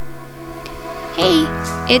Hey,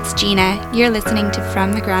 it's Gina. You're listening to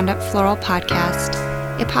From the Ground Up Floral podcast,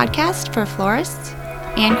 a podcast for florists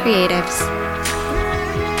and creatives.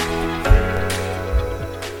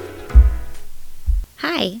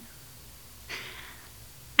 Hi.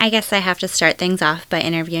 I guess I have to start things off by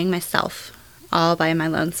interviewing myself, all by my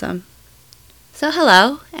lonesome. So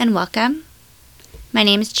hello and welcome. My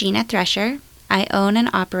name is Gina Thresher. I own and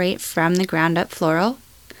operate From the Ground Up Floral.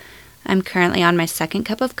 I'm currently on my second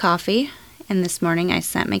cup of coffee, and this morning I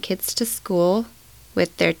sent my kids to school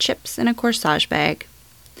with their chips in a corsage bag,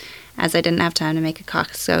 as I didn't have time to make a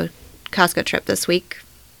Costco trip this week,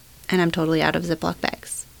 and I'm totally out of Ziploc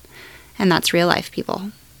bags. And that's real life,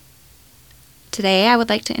 people. Today I would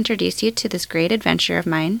like to introduce you to this great adventure of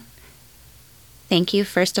mine. Thank you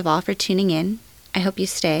first of all for tuning in. I hope you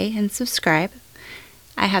stay and subscribe.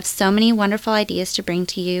 I have so many wonderful ideas to bring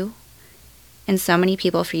to you, and so many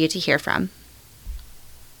people for you to hear from.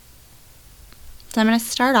 So I'm going to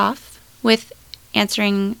start off with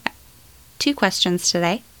answering 2 questions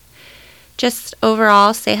today. Just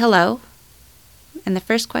overall, say hello. And the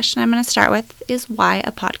first question I'm going to start with is why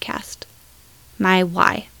a podcast? My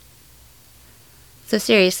why. So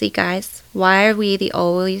seriously, guys, why are we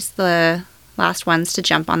always the last ones to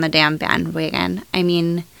jump on the damn bandwagon? I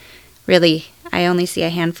mean, really, I only see a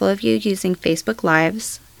handful of you using Facebook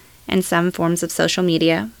Lives and some forms of social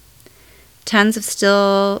media. Tons of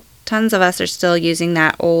us are still using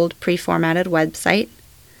that old pre-formatted website.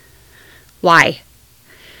 Why?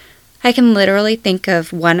 I can literally think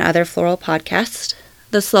of one other floral podcast,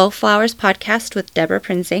 the Slow Flowers podcast with Deborah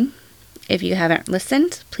Prinzing. If you haven't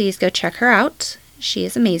listened, please go check her out. She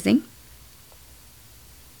is amazing.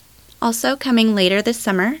 Also coming later this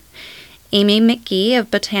summer, Amy McGee of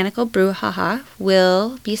Botanical Brouhaha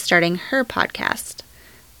will be starting her podcast.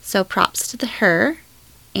 So props to her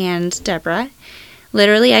and Deborah.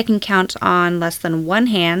 Literally, I can count on less than one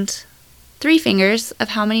hand, 3 fingers,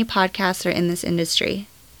 of how many podcasts are in this industry.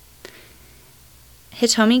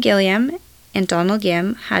 Hitomi Gilliam and Donald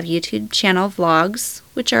Gim have YouTube channel vlogs,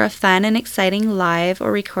 which are a fun and exciting live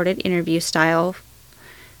or recorded interview style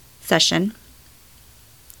session.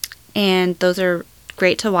 And those are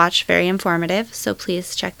great to watch, very informative, so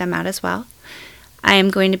please check them out as well. I am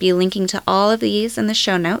going to be linking to all of these in the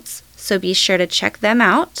show notes, so be sure to check them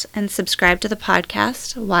out and subscribe to the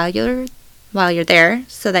podcast while you're there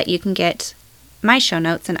so that you can get my show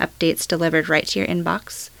notes and updates delivered right to your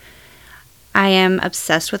inbox. I am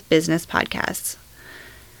obsessed with business podcasts.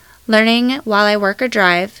 Learning while I work or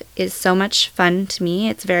drive is so much fun to me.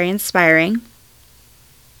 It's very inspiring.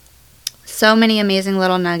 So many amazing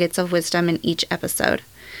little nuggets of wisdom in each episode.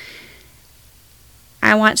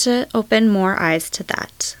 I want to open more eyes to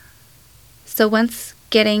that. So once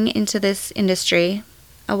getting into this industry,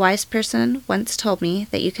 a wise person once told me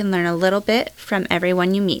that you can learn a little bit from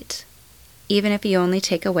everyone you meet, even if you only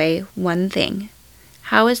take away one thing.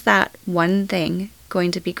 How is that one thing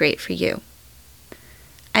going to be great for you?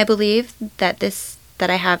 I believe that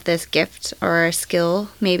I have this gift or a skill,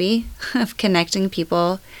 maybe, of connecting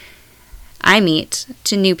people I meet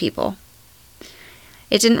to new people.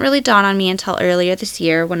 It didn't really dawn on me until earlier this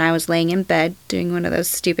year when I was laying in bed doing one of those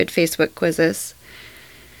stupid Facebook quizzes.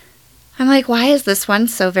 I'm like, why is this one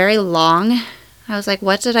so very long? I was like,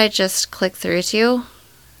 what did I just click through to?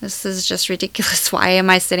 This is just ridiculous. Why am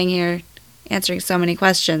I sitting here answering so many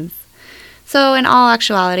questions? So in all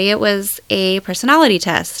actuality, it was a personality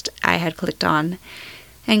test I had clicked on.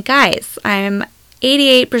 And guys, I'm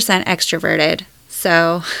 88% extroverted,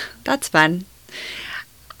 so that's fun.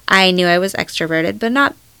 I knew I was extroverted, but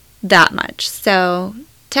not that much. So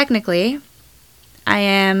technically, I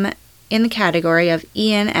am in the category of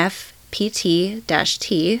ENFPT-T,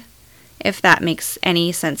 if that makes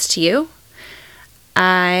any sense to you.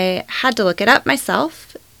 I had to look it up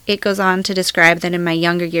myself. It goes on to describe that in my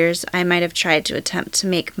younger years, I might have tried to attempt to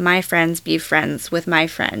make my friends be friends with my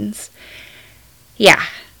friends. Yeah,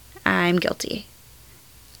 I'm guilty.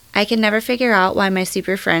 I can never figure out why my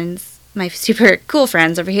super cool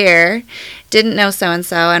friends over here didn't know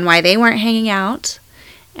so-and-so and why they weren't hanging out.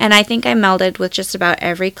 And I think I melded with just about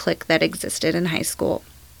every clique that existed in high school.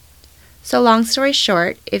 So long story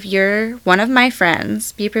short, if you're one of my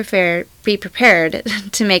friends, be prepared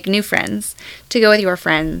to make new friends, to go with your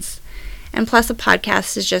friends. And plus a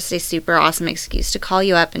podcast is just a super awesome excuse to call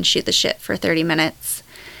you up and shoot the shit for 30 minutes.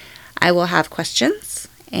 I will have questions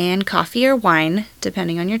and coffee or wine,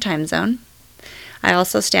 depending on your time zone. I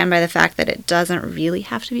also stand by the fact that it doesn't really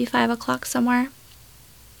have to be 5 o'clock somewhere.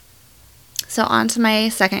 So on to my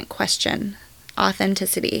second question,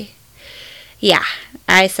 authenticity. Yeah,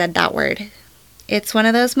 I said that word. It's one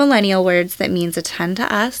of those millennial words that means a ton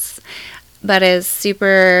to us. but is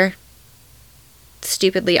super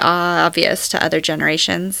stupidly obvious to other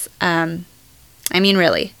generations.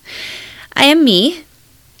 Really. I am me,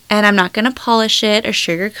 and I'm not going to polish it or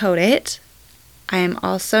sugarcoat it. I am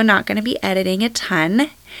also not going to be editing a ton.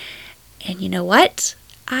 And you know what?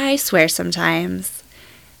 I swear sometimes.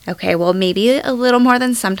 Okay, well, maybe a little more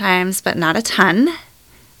than sometimes, but not a ton.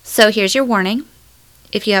 So here's your warning.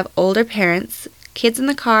 If you have older parents, kids in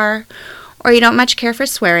the car, or you don't much care for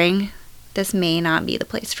swearing, this may not be the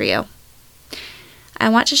place for you. I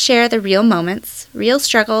want to share the real moments, real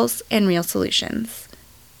struggles, and real solutions.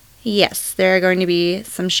 Yes, there are going to be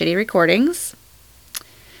some shitty recordings,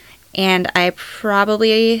 and I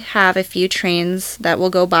probably have a few trains that will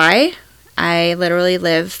go by. I literally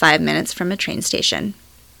live 5 minutes from a train station.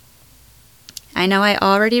 I know I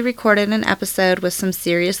already recorded an episode with some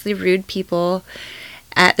seriously rude people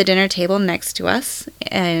at the dinner table next to us,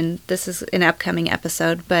 and this is an upcoming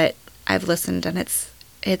episode, but I've listened and it's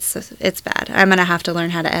bad. I'm going to have to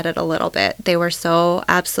learn how to edit a little bit. They were so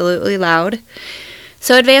absolutely loud.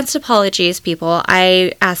 So advanced apologies, people.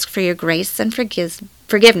 I ask for your grace and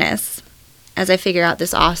forgiveness as I figure out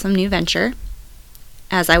this awesome new venture,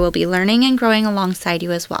 as I will be learning and growing alongside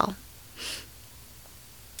you as well.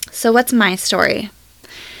 So what's my story?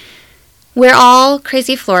 We're all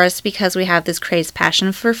crazy florists because we have this crazy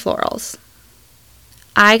passion for florals.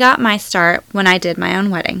 I got my start when I did my own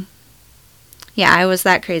wedding. Yeah, I was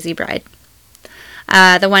that crazy bride.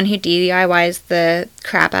 The one who DIYs the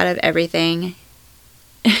crap out of everything.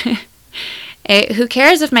 Who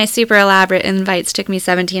cares if my super elaborate invites took me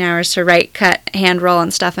 17 hours to write, cut, hand roll,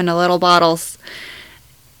 and stuff into little bottles?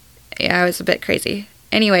 Yeah, I was a bit crazy.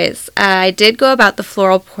 Anyways, I did go about the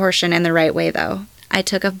floral portion in the right way, though. I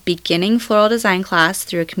took a beginning floral design class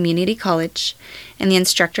through a community college, and the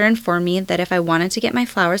instructor informed me that if I wanted to get my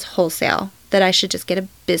flowers wholesale, that I should just get a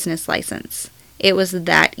business license. It was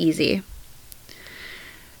that easy.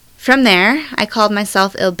 From there, I called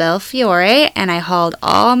myself Il Bel Fiore, and I hauled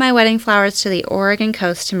all my wedding flowers to the Oregon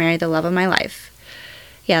coast to marry the love of my life.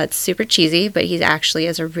 Yeah, it's super cheesy, but he actually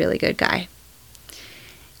is a really good guy.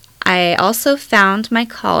 I also found my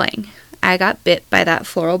calling. I got bit by that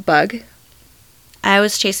floral bug. I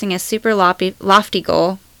was chasing a super lofty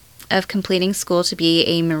goal of completing school to be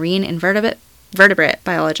a marine invertebrate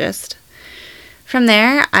biologist. From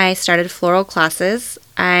there, I started floral classes.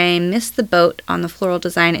 I missed the boat on the Floral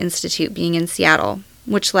Design Institute being in Seattle,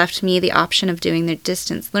 which left me the option of doing their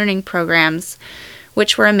distance learning programs,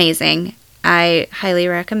 which were amazing. I highly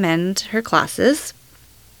recommend her classes.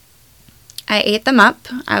 I ate them up.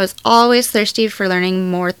 I was always thirsty for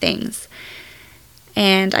learning more things.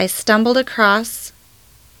 And I stumbled across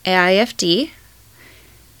AIFD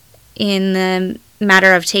in the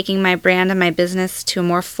matter of taking my brand and my business to a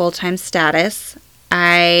more full-time status.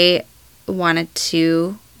 I wanted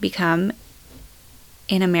to become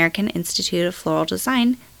an American Institute of Floral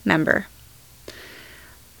Design member.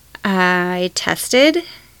 I tested,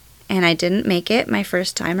 and I didn't make it my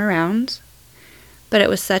first time around, but it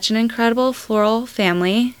was such an incredible floral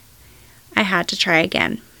family, I had to try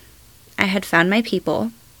again. I had found my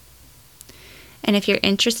people, and if you're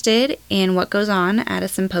interested in what goes on at a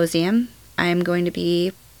symposium, I'm going to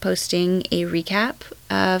be posting a recap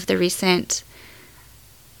of the recent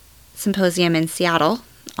symposium in Seattle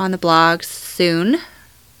on the blog soon.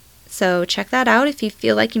 So check that out if you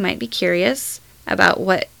feel like you might be curious about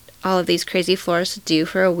what all of these crazy florists do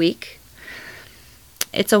for a week.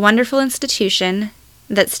 It's a wonderful institution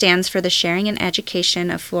that stands for the sharing and education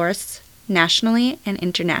of florists nationally and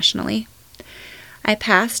internationally. I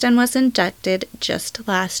passed and was inducted just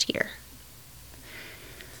last year.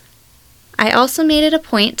 I also made it a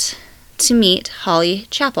point to meet Holly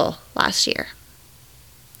Chappell last year.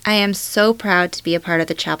 I am so proud to be a part of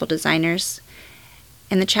the Chappell Designers,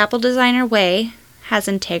 and the Chappell Designer way has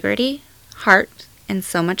integrity, heart, and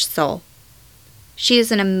so much soul. She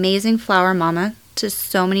is an amazing flower mama to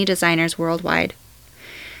so many designers worldwide.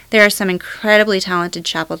 There are some incredibly talented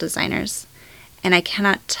Chappell designers, and I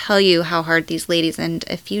cannot tell you how hard these ladies and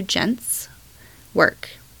a few gents work.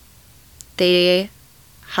 They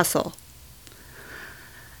hustle.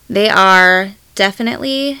 They are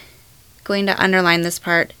definitely going to underline this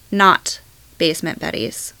part, not basement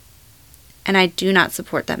Bettys. And I do not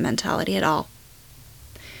support that mentality at all.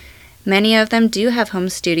 Many of them do have home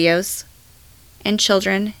studios and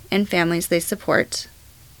children and families they support,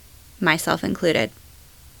 myself included.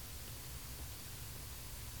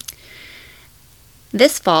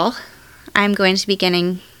 This fall, I'm going to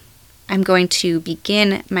begin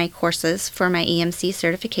my courses for my EMC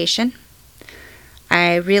certification.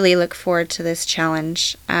 I really look forward to this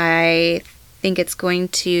challenge. I think it's going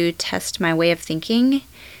to test my way of thinking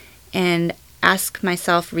and ask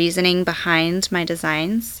myself reasoning behind my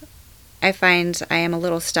designs. I find I am a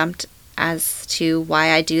little stumped as to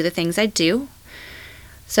why I do the things I do.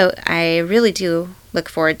 So I really do look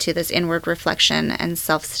forward to this inward reflection and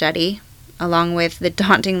self-study, along with the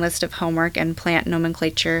daunting list of homework and plant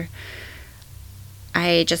nomenclature.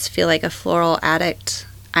 I just feel like a floral addict.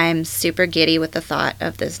 I'm super giddy with the thought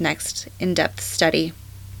of this next in-depth study.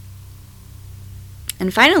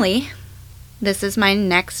 And finally, this is my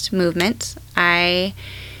next movement. I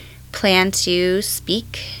plan to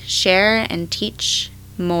speak, share, and teach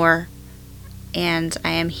more. And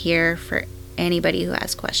I am here for anybody who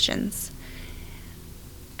has questions.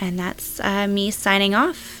 And that's me signing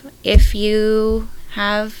off. If you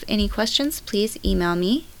have any questions, please email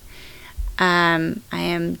me. I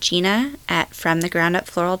am Gina at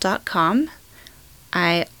fromthegroundupfloral.com.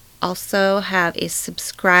 I also have a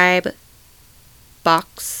subscribe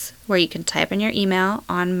box where you can type in your email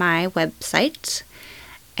on my website,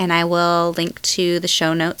 and I will link to the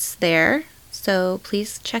show notes there. So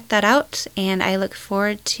please check that out, and I look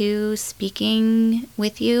forward to speaking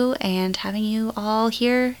with you and having you all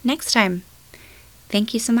here next time.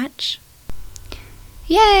 Thank you so much.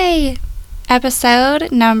 Yay!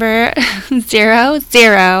 Episode number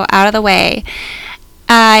 00 out of the way.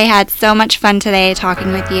 I had so much fun today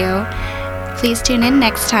talking with you. Please tune in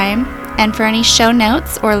next time. And for any show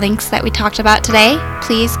notes or links that we talked about today,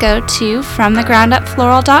 please go to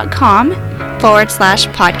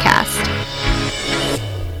fromthegroundupfloral.com/podcast.